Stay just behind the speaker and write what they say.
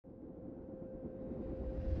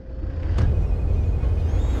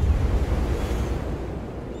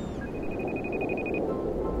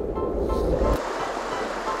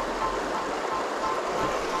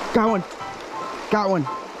Got one. Got one.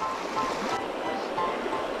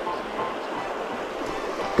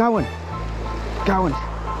 Got one. Got one.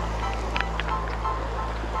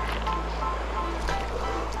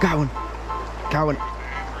 Got one. Got one.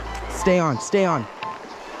 Stay on. Stay on.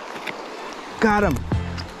 Got him.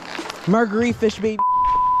 Margaree fish, baby.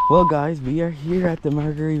 Well, guys, we are here at the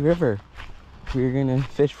Margaree River. We're gonna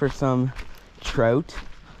fish for some trout.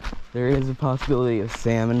 There is a possibility of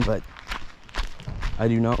salmon, but I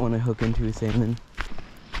do not want to hook into a salmon.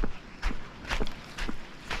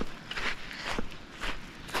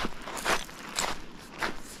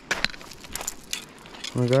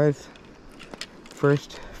 Well, guys,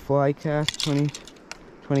 first fly cast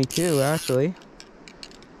 2022 actually,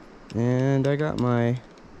 and I got my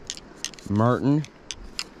Martin.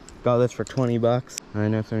 Got this for 20 bucks. I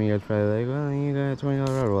know some of you guys probably like, well, you got a $20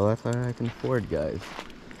 rod. Well, that's what I can afford, guys.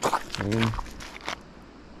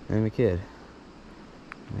 I'm a kid.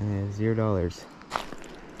 I have $0.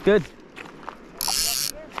 Good.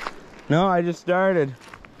 No, I just started.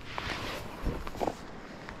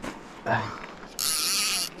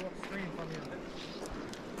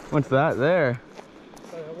 What's that there?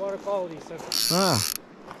 Water quality center. Ah.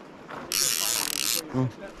 Oh.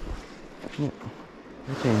 Yeah.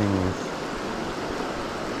 Which anything is.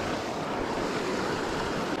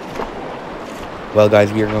 Well,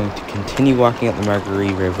 guys, we are going to continue walking up the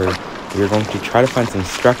Margaree River. We are going to try to find some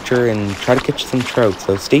structure and try to catch some trout.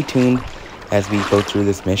 So stay tuned as we go through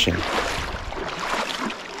this mission.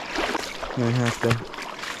 I'm gonna have to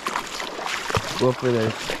go up where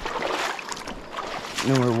there's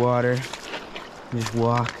no more water. Just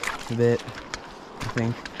walk a bit, I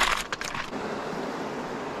think.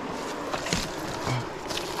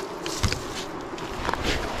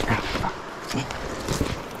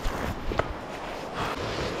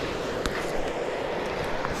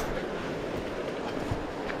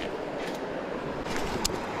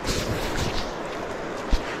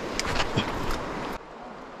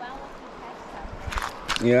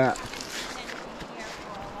 Yeah.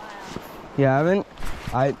 You haven't?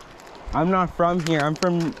 I'm not from here. I'm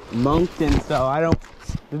from Moncton, so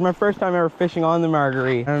this is my first time ever fishing on the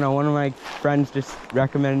Margaree. I don't know, one of my friends just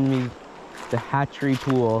recommended me the hatchery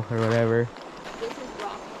pool or whatever. This is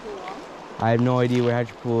rock pool. I have no idea where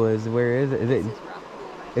hatchery pool is. Where is it? This is rock pool.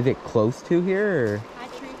 Right? Is it close to here? Or?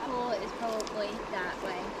 Hatchery pool is probably that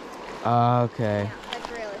way. Okay. Yeah,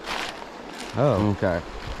 that's really far. Oh, okay.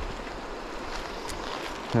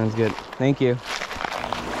 Sounds good. Thank you.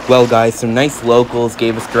 Well, guys, some nice locals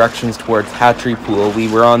gave us directions towards Hatchery Pool. We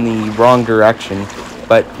were on the wrong direction,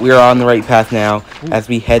 but we're on the right path now. As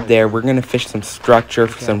we head there, we're going to fish some structure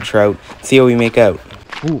for some trout, see how we make out.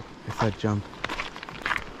 Ooh, I saw a jump.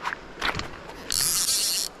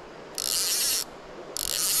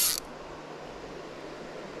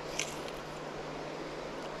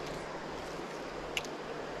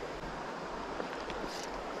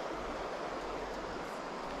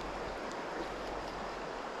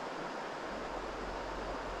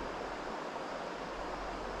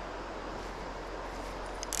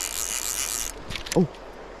 Oh,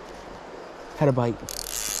 had a bite. I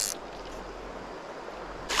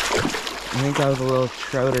think that was a little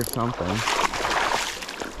trout or something.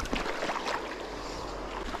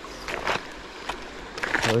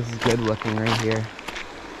 Oh, this is good looking right here.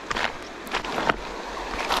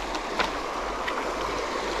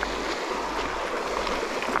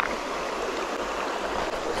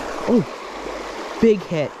 Oh, big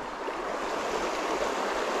hit.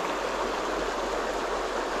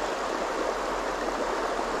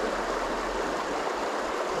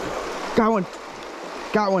 Got one.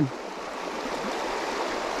 Got one.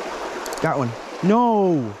 Got one.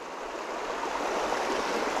 No.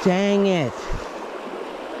 Dang it.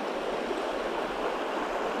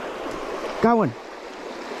 Got one.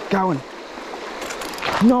 Got one.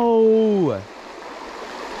 No.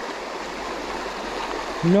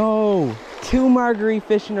 No. 2 Margaree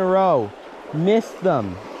fish in a row. Missed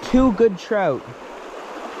them. 2 good trout.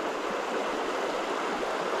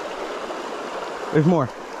 There's more.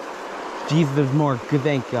 Jesus, there's more. Good,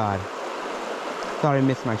 thank God. Thought I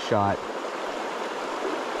missed my shot.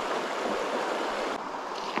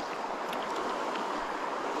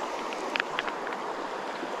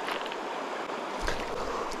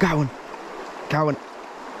 Got one. Got one.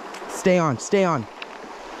 Stay on. Stay on.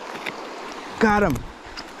 Got him.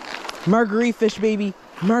 Margaree fish, baby.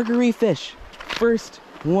 Margaree fish. First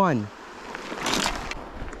one.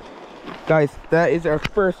 Guys, that is our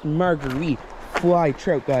first Margaree fly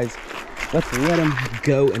trout, guys. Let's let him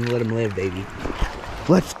go and let him live, baby.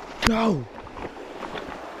 Let's go.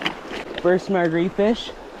 First Margaree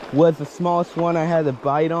fish. was the smallest one I had to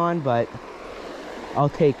bite on, but I'll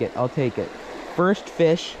take it. I'll take it. First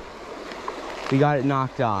fish, we got it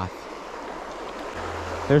knocked off.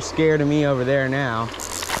 They're scared of me over there now.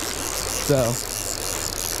 So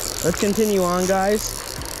let's continue on, guys.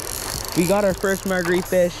 We got our first Margaree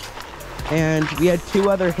fish, and we had 2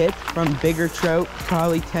 other hits from bigger trout,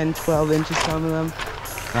 probably 10, 12 inches, some of them.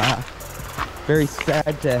 Very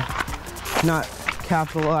sad to not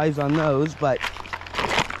capitalize on those, but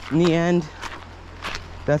in the end,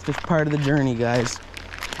 that's just part of the journey, guys.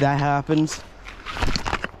 That happens.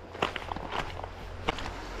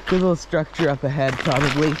 Good little structure up ahead,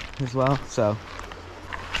 probably, as well, so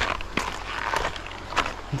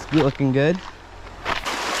it's looking good.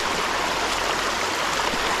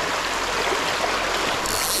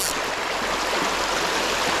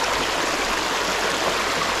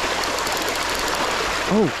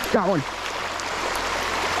 Oh, got one.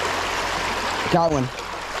 Got one.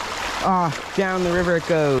 Ah, down the river it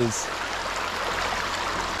goes.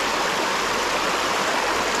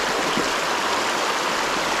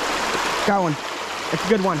 Got one. It's a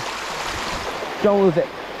good one. Don't lose it.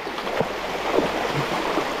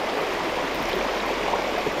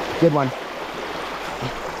 Good one.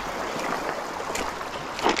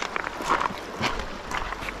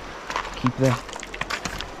 Keep the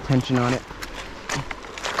tension on it.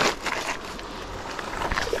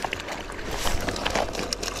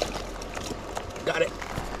 Got it.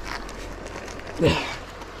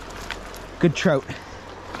 Good trout.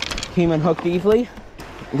 Came unhooked easily.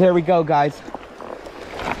 There we go, guys.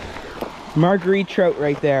 Margaree trout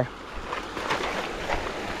right there.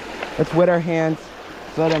 Let's wet our hands.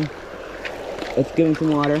 Let's give him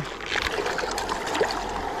some water.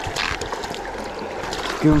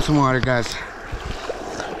 Give him some water, guys.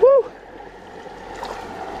 Woo!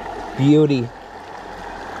 Beauty.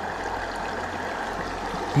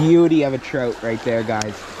 Beauty of a trout right there,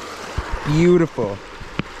 guys. Beautiful.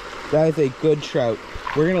 That is a good trout.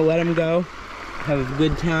 We're gonna let him go. Have a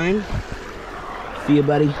good time. See you,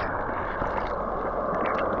 buddy.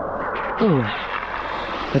 Ooh.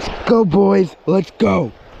 Let's go, boys. Let's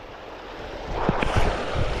go.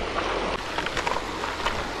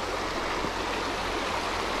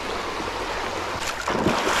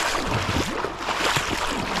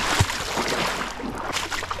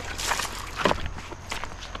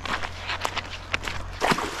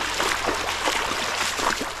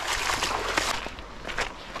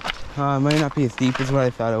 It might not be as deep as what I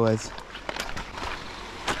thought it was.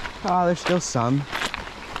 Oh, there's still some.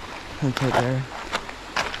 Okay, there.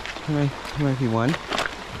 There might be one.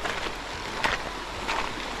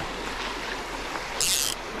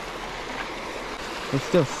 There's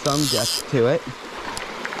still some depth to it.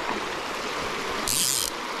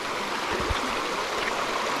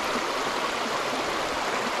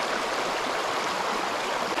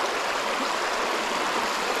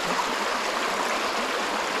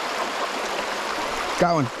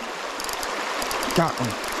 Got one. Got one.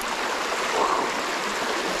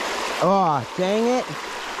 Oh, dang it.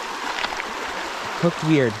 Hooked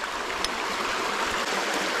weird.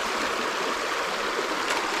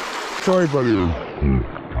 Sorry, buddy.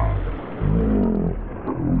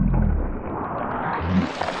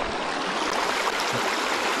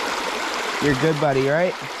 You're good, buddy,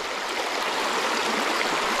 right?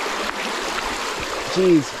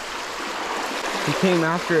 Jeez. He came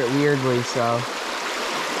after it weirdly, so.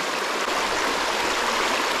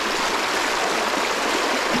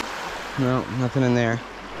 No, nothing in there.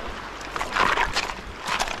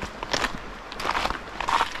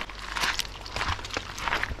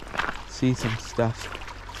 See some stuff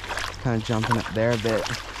kind of jumping up there a bit.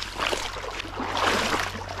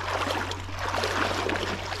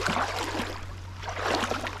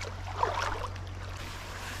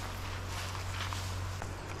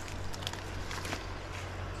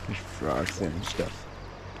 There's frogs there and stuff.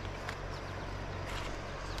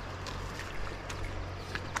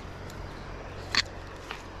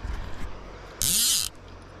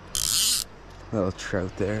 Little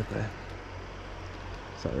trout there, but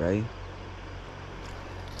it's alright.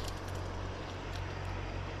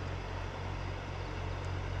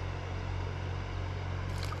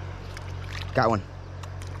 Got one.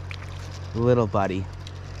 Little buddy.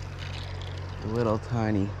 Little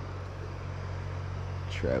tiny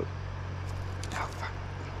trout. Oh, fuck.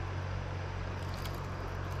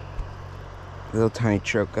 Little tiny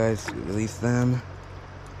trout, guys. Release them.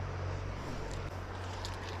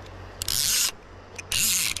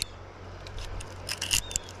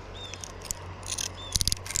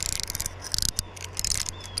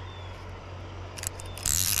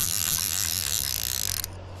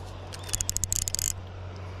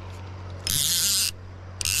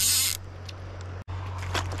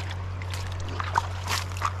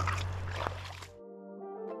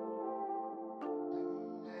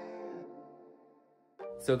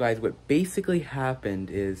 So guys, what basically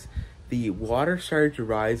happened is the water started to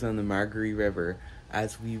rise on the Margaree River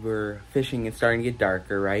as we were fishing. It's starting to get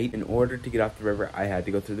darker, right? In order to get off the river, I had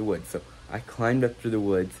to go through the woods. So I climbed up through the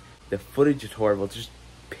woods. The footage is horrible. It's just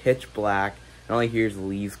pitch black. And all I hear is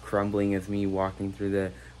leaves crumbling as me walking through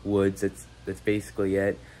the woods. That's basically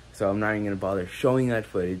it. So I'm not even going to bother showing that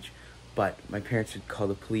footage. But my parents should call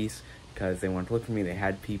the police because they wanted to look for me. They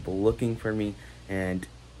had people looking for me. And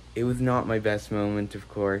it was not my best moment, of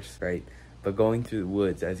course, right? But going through the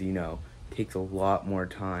woods, as you know, takes a lot more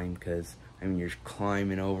time because, I mean, you're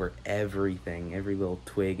climbing over everything, every little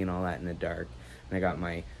twig and all that in the dark. And I got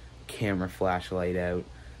my camera flashlight out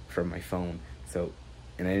from my phone. So,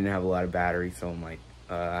 and I didn't have a lot of battery, so I'm like,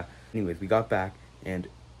 anyways, we got back and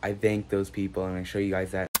I thanked those people and I show you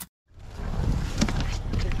guys that.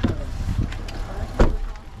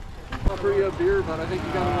 For you a beer, but I think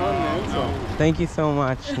you got them on, man. So. Thank you so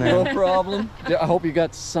much. No problem. I hope you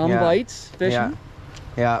got some bites fishing.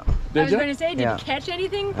 Yeah. Did I was you? going to say, did you catch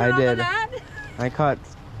anything I from did. that? I caught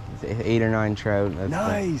 8 or 9 trout. That's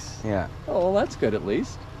Nice. Yeah. Oh, well, that's good at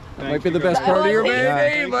least. That Thank might be you the best guys. part of your Yeah.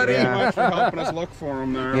 day, buddy. Thank you so much for helping us look for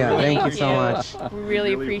them there. Yeah, Really thank you so appreciate much. We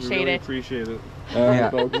really appreciate really it. appreciate it. Yeah.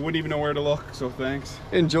 folks. We wouldn't even know where to look, so thanks.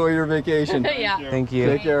 Enjoy your vacation. Yeah. Thank you.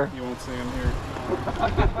 Take care. You won't see them here.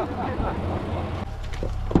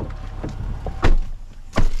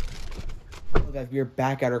 Hello guys, we are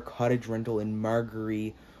back at our cottage rental in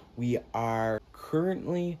Margaree. We are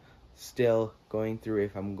currently still going through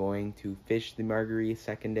if I'm going to fish the Margaree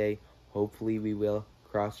second day. Hopefully we will.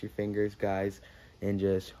 Cross your fingers, guys, and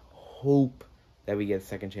just hope that we get a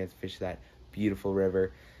second chance to fish that beautiful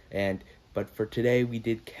river. But for today, we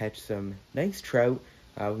did catch some nice trout.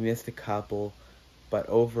 We missed a couple, but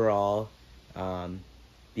overall,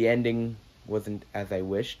 the ending wasn't as I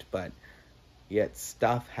wished, but yet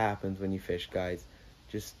stuff happens when you fish, guys.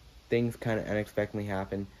 Just things kind of unexpectedly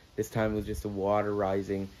happen. This time it was just the water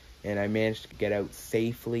rising, and I managed to get out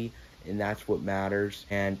safely, and that's what matters.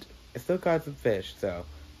 And I still caught some fish, so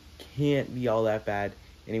can't be all that bad.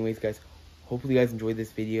 Anyways, guys, hopefully you guys enjoyed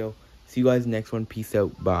this video. See you guys next one. Peace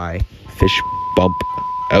out. Bye. Fish bump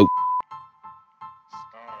out.